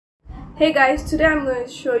Hey guys, today I'm going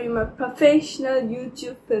to show you my professional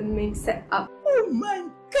YouTube filming setup. Oh my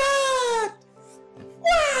god!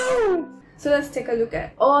 Wow! So let's take a look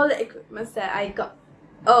at all the equipment that I got.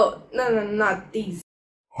 Oh, no, not these.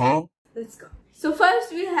 Huh? Let's go. So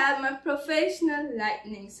first we have my professional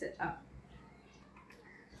lighting setup,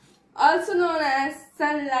 also known as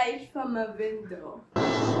sunlight from a window.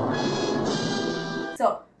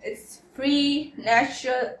 So it's free,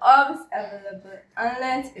 natural, always available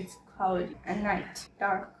unless it's cloudy and night,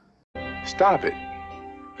 dark. Stop it.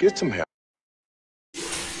 Get some help.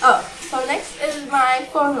 Oh, so next is my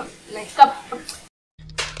phone.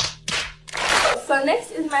 So next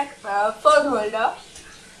is my phone holder.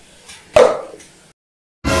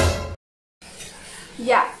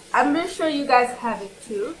 Yeah, I'm pretty sure you guys have it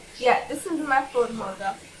too. Yeah, this is my phone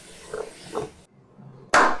holder.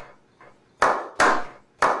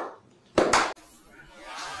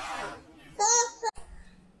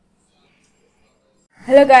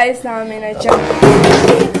 Hello guys, now I'm in a jungle.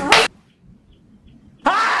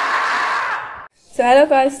 So hello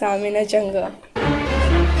guys, now I'm in a jungle.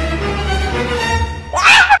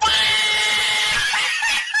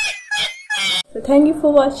 So thank you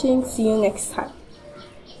for watching. See you next time.